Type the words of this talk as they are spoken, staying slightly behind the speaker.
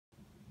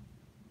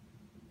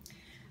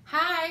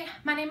Hi,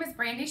 my name is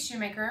Brandy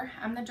Shoemaker.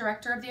 I'm the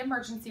director of the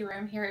emergency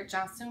room here at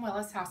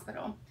Johnston-Willis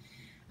Hospital.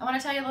 I want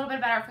to tell you a little bit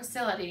about our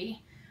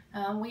facility.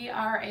 We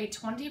are a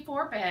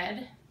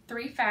 24-bed,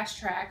 3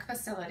 fast-track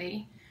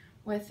facility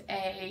with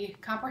a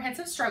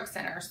comprehensive stroke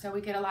center. So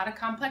we get a lot of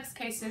complex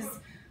cases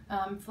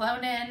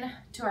flown in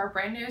to our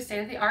brand new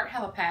state-of-the-art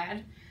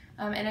helipad.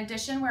 In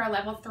addition, we're a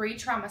level 3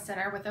 trauma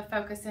center with a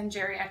focus in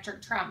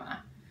geriatric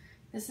trauma.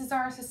 This is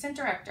our assistant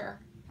director.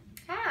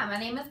 Hi, my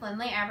name is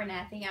Lindley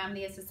Abernathy. I'm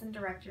the assistant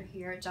director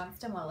here at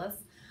Johnston-Willis.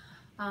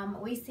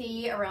 We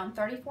see around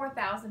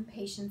 34,000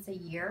 patients a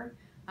year.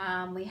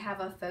 We have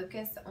a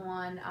focus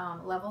on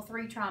level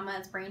 3 trauma,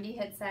 as Brandy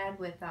had said,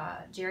 with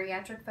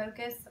geriatric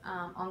focus,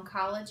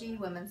 oncology,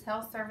 women's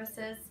health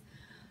services.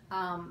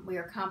 We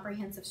are a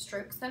comprehensive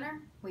stroke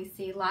center. We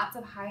see lots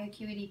of high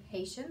acuity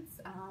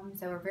patients,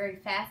 so we're very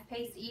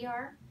fast-paced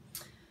ER.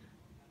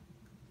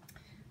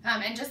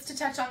 And just to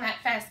touch on that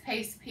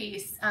fast-paced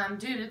piece,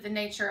 due to the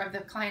nature of the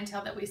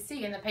clientele that we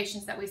see and the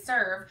patients that we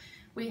serve,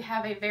 we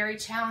have a very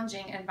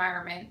challenging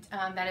environment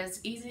that is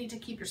easy to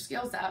keep your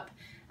skills up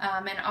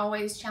and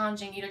always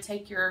challenging you to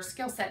take your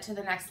skill set to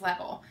the next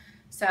level.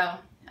 So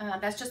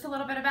that's just a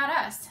little bit about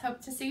us.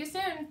 Hope to see you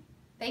soon.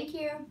 Thank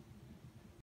you.